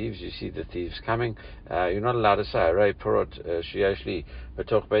by thieves. You see the thieves coming. You're not allowed to say "Rei parot sheyeshli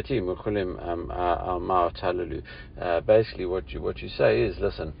b'toch beiti muchulim al ma'ot halalu." Basically, what you say is,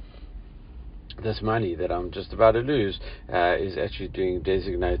 listen, this money that I'm just about to lose is actually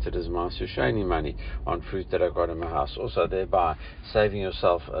designated as maaser sheni money on fruit that I got in my house. Also, thereby saving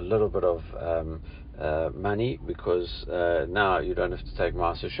yourself a little bit of money, because now you don't have to take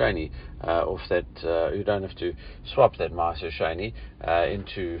maaser sheni off that. You don't have to swap that maaser sheni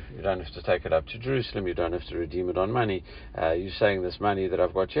into. You don't have to take it up to Jerusalem. You don't have to redeem it on money. You're saying this money that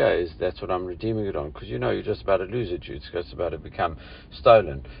I've got here that's what I'm redeeming it on, because you're just about to lose it. It's just about to become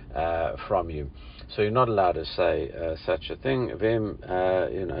stolen from you. So you're not allowed to say such a thing.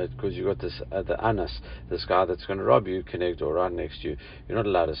 Because you've got this the anas, this guy that's going to rob you, connect or right next to you. You're not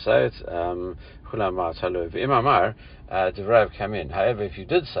allowed to say it. However, if you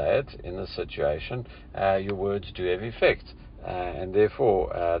did say it in this situation, your words do have effect. And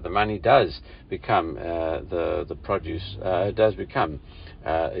therefore, the money does become the produce. It does become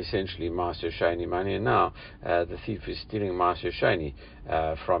essentially maaser sheni money, and now the thief is stealing maaser sheni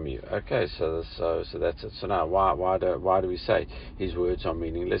from you. Okay, so that's it. So now, why do we say his words are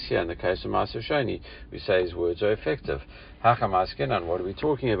meaningless here? In the case of maaser sheni, we say his words are effective. Hakamaskenan, what are we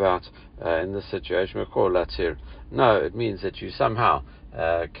talking about in this situation? We call latzir. No, it means that you somehow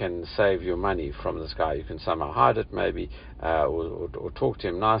can save your money from this guy. You can somehow hide it, maybe, or talk to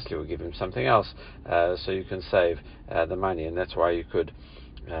him nicely, or give him something else, so you can save the money. And that's why you could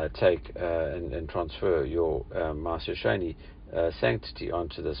take and transfer your maaser sheni sanctity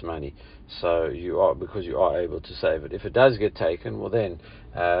onto this money. So because you are able to save it. If it does get taken, well then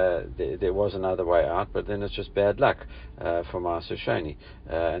there was another way out, but then it's just bad luck for maaser sheni,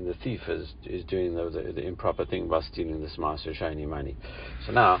 and the thief is doing the improper thing by stealing this maaser sheni money.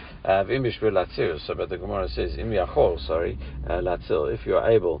 So now, but the Gemara says latzil, if you are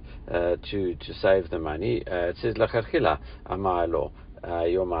able to save the money, it says lachatchila amar lo.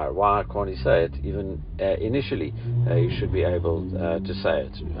 Yomar, why can't he say it? Even initially, you should be able to say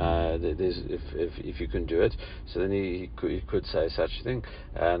it. If you can do it, so then he could say such a thing.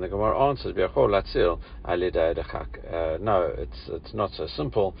 And the Gemara answers, no, it's not so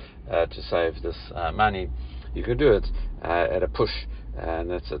simple to save this money. You can do it at a push.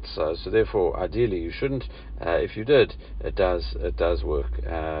 And that's it. So therefore, ideally, you shouldn't. If you did, it does work.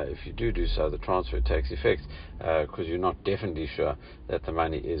 If you do so, the transfer takes effect, because you're not definitely sure that the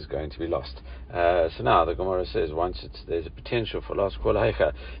money is going to be lost. So now the Gemara says, once there's a potential for loss,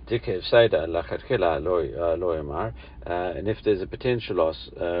 and if there's a potential loss,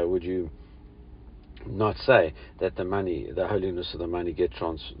 would you not say that the money, the holiness of the money,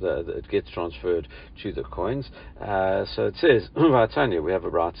 it gets transferred to the coins? So it says, we have a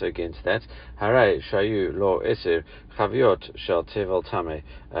brata against that. Haray shayu lo eser chaviot shel tevel tameh.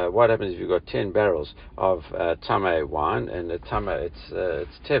 What happens if you've got 10 barrels of tameh wine, and the tameh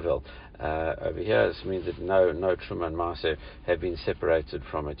it's tevel? Over here, this means that no Terumah and maaser have been separated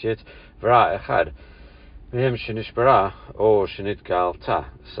from it yet. V'ra echad or galta.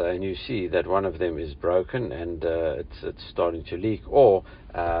 So, and you see that one of them is broken and it's starting to leak, or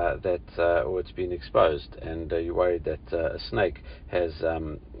it's been exposed, and you're worried that a snake has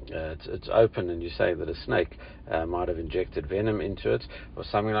it's open, and you say that a snake might have injected venom into it, or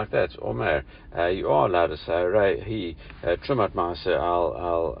something like that. Or more, you are allowed to say he trumat maaser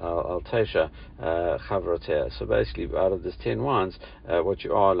al tesha chavrotea. So basically, out of this 10 wines, what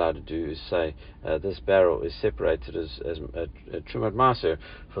you are allowed to do is say this barrel is separated as trumat maaser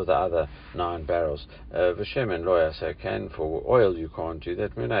for the other 9 barrels. V'shemen lo yaseh kain, for oil you can't do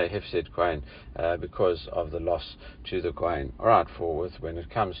that. Minay hefsed kohen, because of the loss to the kohen. All right, when it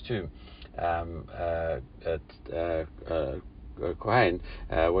comes to kohen,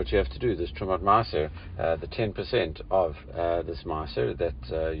 what you have to do, this trumat maaser, the 10% of this maaser that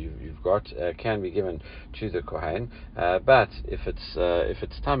you've got can be given to the kohen, but if it's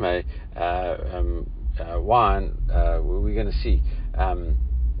tameh wine, we're going to see.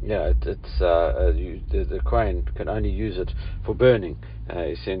 The kohen can only use it for burning,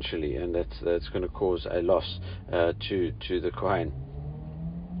 essentially, and that's going to cause a loss to the kohen.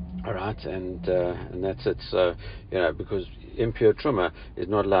 All right, and that's it. So because impure truma is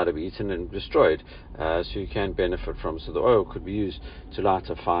not allowed to be eaten and destroyed, so you can benefit from. So the oil could be used to light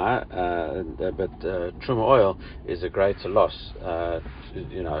a fire, but truma oil is a greater loss,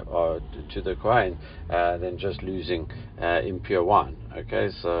 to the kohen than just losing impure wine. Okay,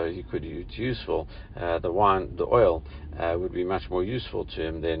 so it's useful. The oil would be much more useful to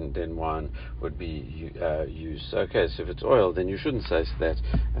him than wine would be used. Okay, so if it's oil, then you shouldn't say that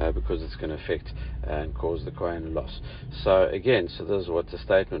because it's going to affect and cause the kohen a loss. So again, this is what the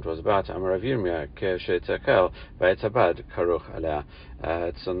statement was about. It's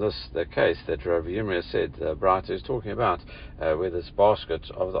on the case that Rav Yirmiyah said Brata is talking about, where this basket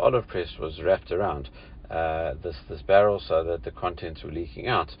of the olive press was wrapped around this barrel, so that the contents were leaking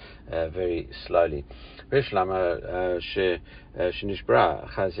out very slowly. Well,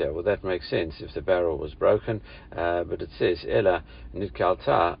 that makes sense if the barrel was broken, but it says Ella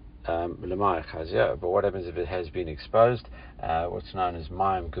Nitkalta. But what happens if it has been exposed? What's known as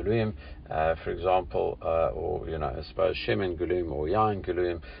mayim guluyim, for example, or I suppose shemen guluyim or yain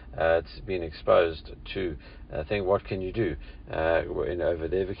guluyim. It's been exposed to a thing. What can you do over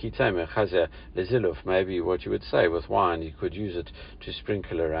there? Maybe what you would say with wine, you could use it to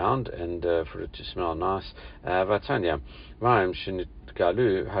sprinkle around and for it to smell nice. Vatanya mayim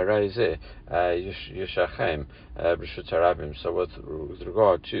galu harayze yishachem b'reshut harabim. So with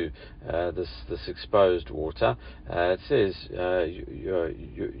regard to this exposed water, it says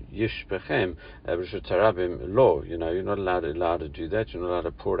yishpechem b'reshut harabim lo. You're not allowed to do that. You're not allowed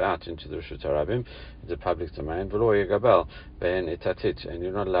to pour it out into the reshut harabim, the public domain. V'lo yegabel behen etatit, and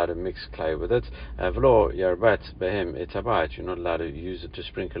you're not allowed to mix clay with it. V'lo yarbat behem etabayit, you're not allowed to use it to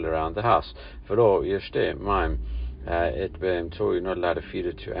sprinkle around the house. V'lo yeshte mayim you're not allowed to feed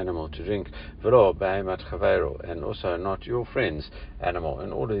it to animal to drink, and also not your friend's animal.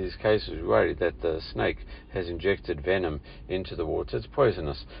 In all of these cases, we're worried that the snake has injected venom into the water. It's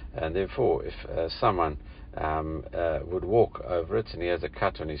poisonous, and therefore, if someone would walk over it and he has a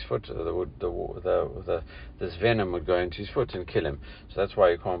cut on his foot, this venom would go into his foot and kill him. So that's why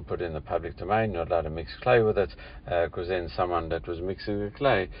you can't put it in the public domain. You're not allowed to mix clay with it, because then someone that was mixing the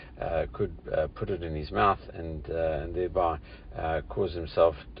clay could put it in his mouth and thereby cause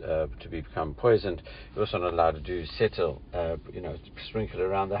himself to become poisoned. You're also not allowed to do sprinkle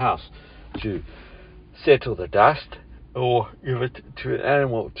around the house to settle the dust, or give it to an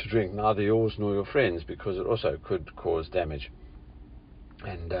animal to drink, neither yours nor your friends, because it also could cause damage.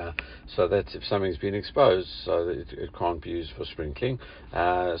 And so that's if something's been exposed, so that it can't be used for sprinkling.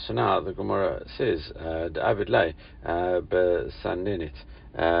 So now the Gemara says, David lay besaninit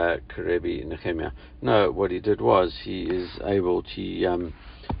Karebi Nehemiah. No, what he did was he is able to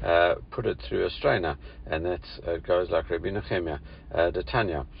put it through a strainer, and that goes like Rabbi Nehemiah, the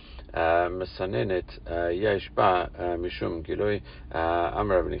Tanya. מסננת יש בה משום גילוי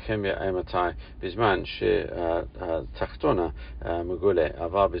אמר רבי נחמיה אימתי בזמן שהתחתונה מגולה,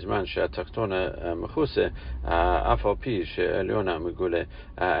 אבל בזמן שהתחתונה מכוסה אף על פי שעליונה מגולה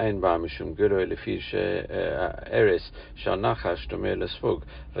אין בה משום גילוי, לפי שארס של נחש דומה לספוג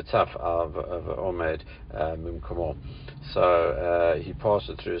וצף ועומד ממקומו. So he passed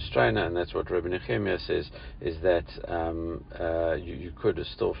it through a strainer, and that's what Rabbi Nehemiah says, is that you could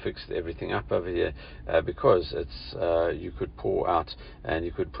still fix everything up over here, because it's you could pour out and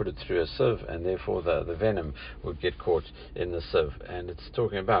you could put it through a sieve, and therefore the venom would get caught in the sieve. And it's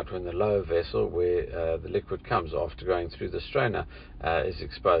talking about when the lower vessel, where the liquid comes after going through the strainer, is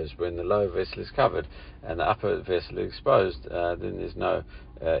exposed. When the lower vessel is covered and the upper vessel is exposed, then there's no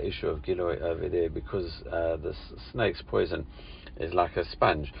issue of giloi over there, because the snake's poison is like a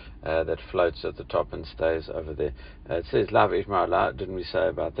sponge that floats at the top and stays over there. It says Lav Ishmael, didn't we say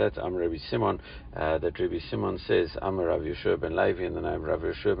about that? Amar Rabbi Simon, that Rabbi Simon says Amar Rav Yeshua ben Levi, in the name of Rav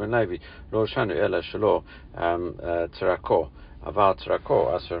Yeshua ben Levi, Lo Shanu Ela Shalo Terako Aval Terako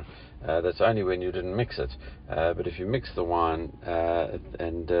Asur. That's only when you didn't mix it. But if you mix the wine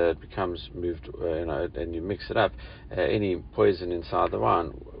and it becomes moved, and you mix it up, any poison inside the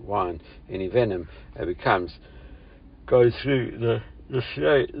wine, any venom, goes through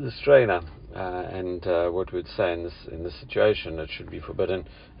the strainer. And what we'd say in this situation, it should be forbidden,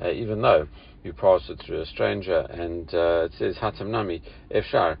 even though you pass it through a stranger. And it says Hatam Nami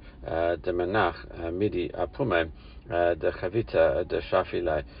Efshar de Menach Midi Apume de Chavita de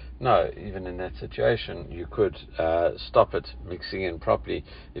Shafile. No, even in that situation, you could stop it mixing in properly.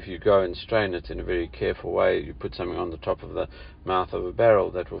 If you go and strain it in a very careful way, you put something on the top of the mouth of a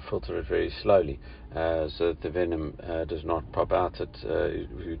barrel that will filter it very slowly, so that the venom does not pop out.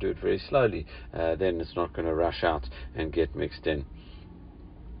 If you do it very slowly, then it's not going to rush out and get mixed in.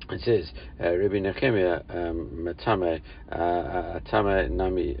 It says Rabbi Nehemiah Matame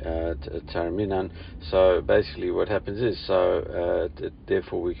Nami Tarminan. So basically, what happens is,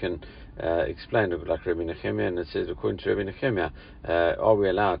 therefore we can explain it like Rabbi Nehemiah, and it says according to Rabbi Nehemiah, are we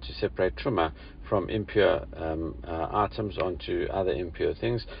allowed to separate Terumah from impure items onto other impure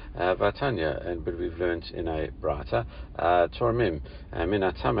things? Vatanya, but we've learned in a brata, Tormim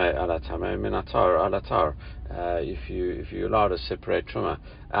Minatame Alatame Minatar Alatar. If you allow to separate Terumah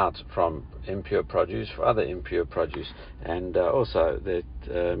out from impure produce for other impure produce, and also that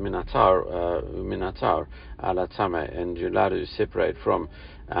minatar alatame, and you're allowed to separate from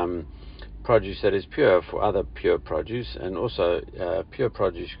produce that is pure for other pure produce, and also pure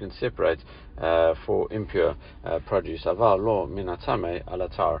produce you can separate for impure produce. Aval lo minatame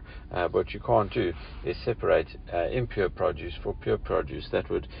alatar. What you can't do is separate impure produce for pure produce. That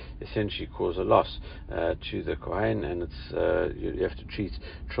would essentially cause a loss to the kohen, and it's you have to treat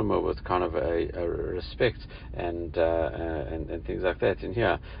truma with kind of a respect and things like that. And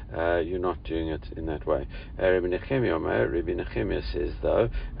here you're not doing it in that way. Rabbi Nechemia says though,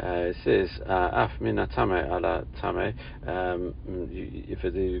 it says af minatame ala tame. If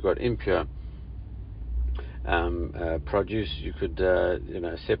you've got impure produce, you could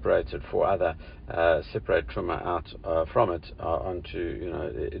separate it for other separate truma out from it onto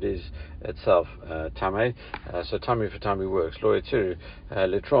it is itself tame. So tame for tame works. Lo yetiru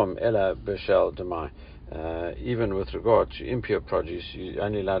litrom ela b'shel demai. Even with regard to impure produce, you're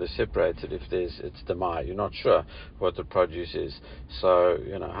only allowed to separate it if it's demai. You're not sure what the produce is. So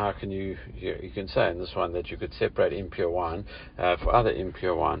how can you can say in this one that you could separate impure wine for other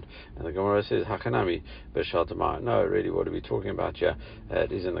impure wine? And the Gemara says hakanami b'shel demai. No, really, what are we talking about here?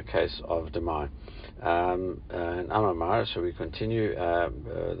 It is in the case of demai. And Amamar, so we continue.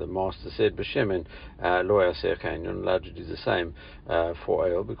 The master said, "B'shemen lo yaser kain." You're not allowed to do the same for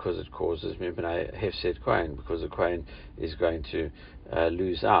oil because it causes hefsed kohen, because the kohen is going to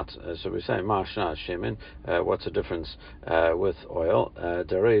lose out. So we're saying, "Ma'ashna shemen." What's the difference with oil?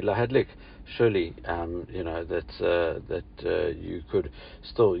 Darei lahadlik. Surely, that you could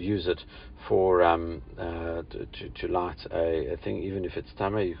still use it for to light a thing, even if it's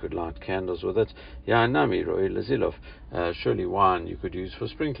tameh. You could light candles with it. Ya'anami ro'i lazilov. Surely wine you could use for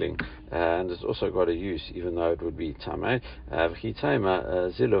sprinkling, and it's also got a use, even though it would be tameh.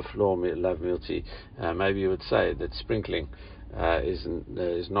 V'chitema zilov lo lav milti. Maybe you would say that sprinkling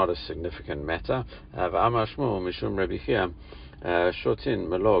is not a significant matter. V'amar Shmuel mishum Rabbi Chia. Shotin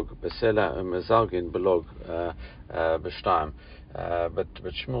melog besela mezalgin belog b'shtaim. But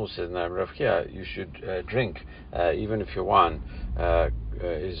Shmuel says, no, Rav Chia, you should drink, even if your wine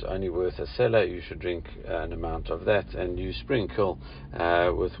is only worth a seller, you should drink an amount of that, and you sprinkle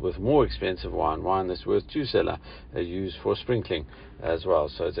with more expensive wine that's worth 2 seller, used for sprinkling as well.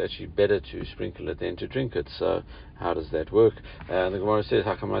 So it's actually better to sprinkle it than to drink it. So how does that work? The Gemara says,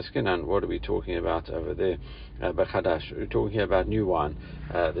 Hakamaskinan, what are we talking about over there? B'chadash, we're talking about new wine.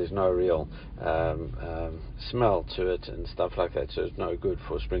 There's no real smell to it and stuff like that, so it's no good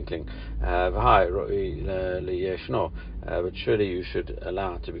for sprinkling. But surely you should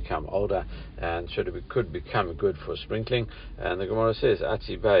allow it to become older, and it could become good for sprinkling. And the Gemara says,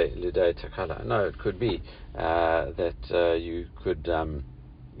 Ati bay lidei takala. No, it could be that you could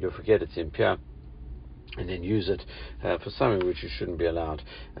you'll forget it's impure, and then use it for something which you shouldn't be allowed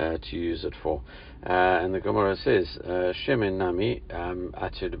to use it for. And the Gemara says, Shemen nami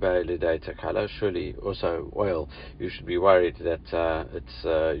atud bay lidei takala. Surely also oil, you should be worried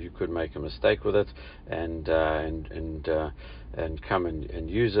that you could make a mistake with it and come and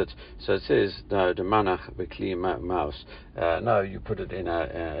use it. So it says, no, the manach bekli mouse. No, you put it in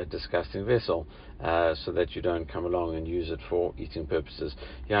a disgusting vessel, so that you don't come along and use it for eating purposes.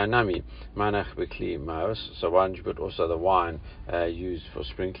 Nami manach bekli mouse. So why don't you put also the wine used for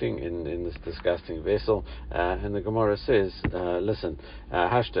sprinkling in this disgusting vessel? And the Gemara says, listen,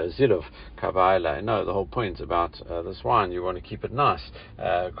 hashta zilov kabaila. No, the whole point about this wine, you want to keep it nice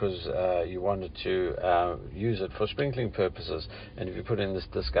because you wanted to use it for sprinkling purposes. And if you put it in this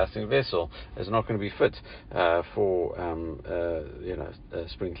disgusting vessel, it's not going to be fit for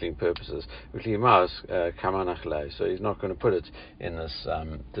sprinkling purposes. So he's not going to put it in this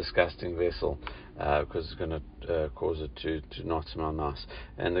disgusting vessel because it's going to cause it to not smell nice.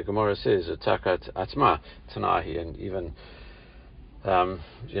 And the Gemara says, "Takat atma tanahi," and even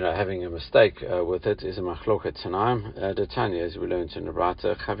having a mistake with it is a machloket tanaim. The Tanya, as we learned in the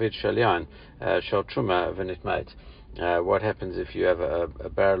Brata, chavid shalyan shal truma v'nitmait. What happens if you have a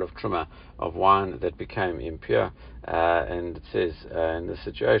barrel of truma of wine that became impure? And it says in this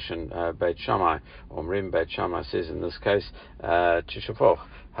situation, Beit Shammai, Omrim Beit Shammai says in this case, Tishafoch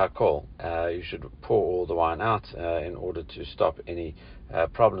Hakol, you should pour all the wine out in order to stop any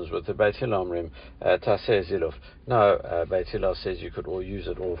problems with the Beit Hillel Omrim Taseh Ziluf. No, Beit Hillel says you could all use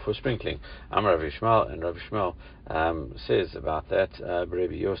it all for sprinkling. Amar Rabbi Shmuel, and Rabbi Shmuel says about that.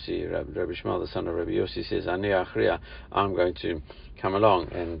 Rabbi Shmuel, the son of Rabbi Yossi, says, Ani Achriya, I'm going to come along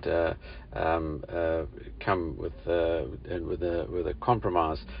and come with a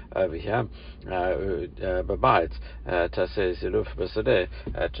compromise over here. Babait taseh ziluf b'sadeh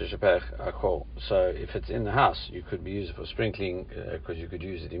tishapech akol. So if it's in the house, you could be used for sprinkling because you could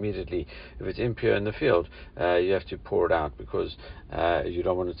use it immediately. If it's impure in the field, you have to pour it out because you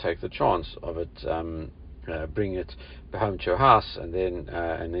don't want to take the chance of it. Bring it home to your house and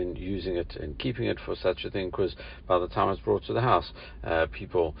then using it and keeping it for such a thing, because by the time it's brought to the house,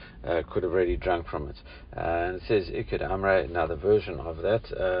 people could have already drunk from it. And it says Iked Amre, another version of that,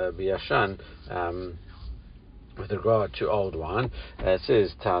 Biyashan. With regard to old wine, it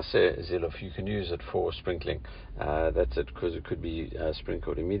says Taseh Ziluf, you can use it for sprinkling. That's it, because it could be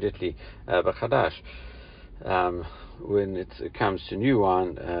sprinkled immediately. B'chadash, when it comes to new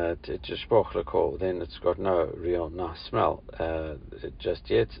wine, then it's got no real nice smell just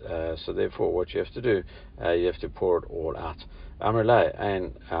yet. So therefore, what you have to do, you have to pour it all out. Amrlei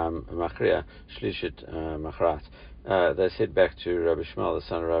and Machria Shlishit Machrat. They said back to Rabbi Shmuel, the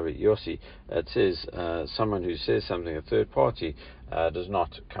son of Rabbi Yossi, it says someone who says something, a third party, does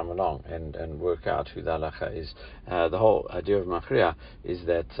not come along and work out who the halacha is. The whole idea of Machria is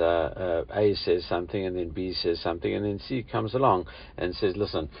that A says something and then B says something and then C comes along and says,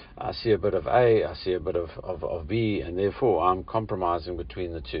 listen, I see a bit of A, I see a bit of B, and therefore I'm compromising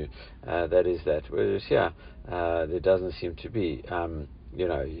between the two. That is that. Whereas here, there doesn't seem to be a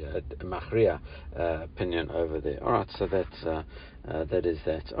Machria opinion over there. All right, so that is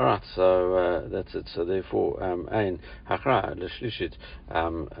that. All right, so that's it. So therefore, ein hachra l'shlishit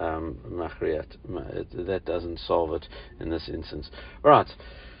Machriat. That doesn't solve it in this instance. All right,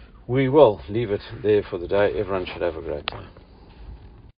 we will leave it there for the day. Everyone should have a great day.